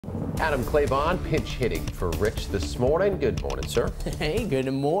Adam Clavon pinch hitting for Rich this morning. Good morning, sir. Hey,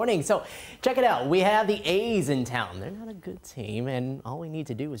 good morning. So check it out. We have the A's in town. They're not a good team, and all we need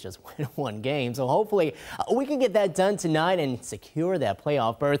to do is just win one game. So hopefully we can get that done tonight and secure that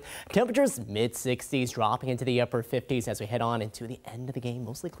playoff berth. Temperatures mid-60s, dropping into the upper 50s as we head on into the end of the game.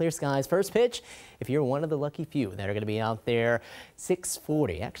 Mostly clear skies. First pitch, if you're one of the lucky few that are going to be out there,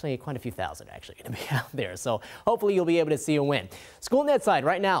 640. Actually, quite a few thousand actually going to be out there. So hopefully you'll be able to see a win. School net side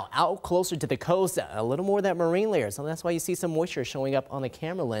right now out closer to the coast, a little more of that marine layer, so that's why you see some moisture showing up on the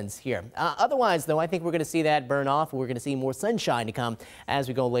camera lens here. Otherwise, though, I think we're going to see that burn off. We're going to see more sunshine to come as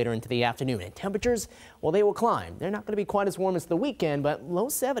we go later into the afternoon. And temperatures, well, they will climb. They're not going to be quite as warm as the weekend, but low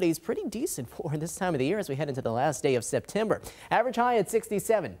 70s, pretty decent for this time of the year as we head into the last day of September. Average high at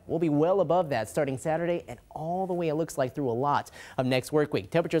 67. We'll be well above that starting Saturday and all the way, it looks like, through a lot of next work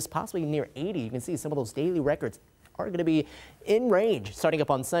week. Temperatures possibly near 80. You can see some of those daily records are going to be in range starting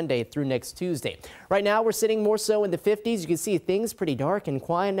up on Sunday through next Tuesday. Right now we're sitting more so in the 50s. You can see things pretty dark and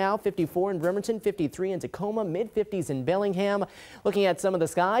quiet now. 54 in Bremerton, 53 in Tacoma, mid 50s in Bellingham. Looking at some of the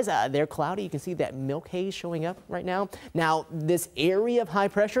skies, they're cloudy. You can see that milk haze showing up right now. Now this area of high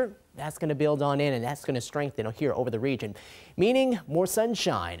pressure, that's going to build on in, and that's going to strengthen here over the region, meaning more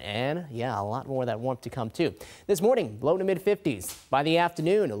sunshine and, yeah, a lot more of that warmth to come too. This morning, low to mid 50s. By the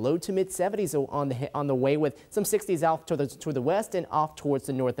afternoon, low to mid 70s on the way, with some 60s out toward the west and off towards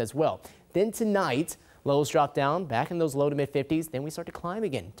the north as well. Then tonight, lows drop down back in those low to mid 50s. Then we start to climb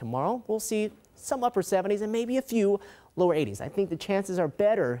again. Tomorrow, we'll see some upper 70s and maybe a few lower 80s. I think the chances are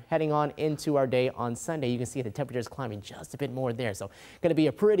better heading on into our day on Sunday. You can see the temperatures climbing just a bit more there, so going to be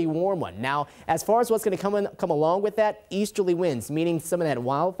a pretty warm one. Now, as far as what's going to come along with that, easterly winds, meaning some of that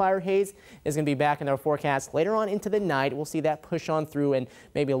wildfire haze is going to be back in our forecast later on into the night. We'll see that push on through and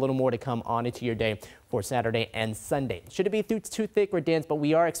maybe a little more to come on into your day for Saturday and Sunday. Should it be too thick or dense, but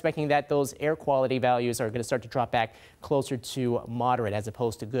we are expecting that those air quality values are going to start to drop back closer to moderate as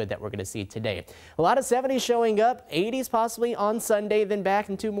opposed to good that we're going to see today. A lot of 70s showing up, 80s possibly on Sunday, then back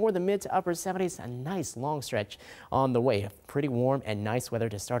into more the mid to upper 70s. A nice long stretch on the way. Pretty warm and nice weather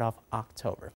to start off October.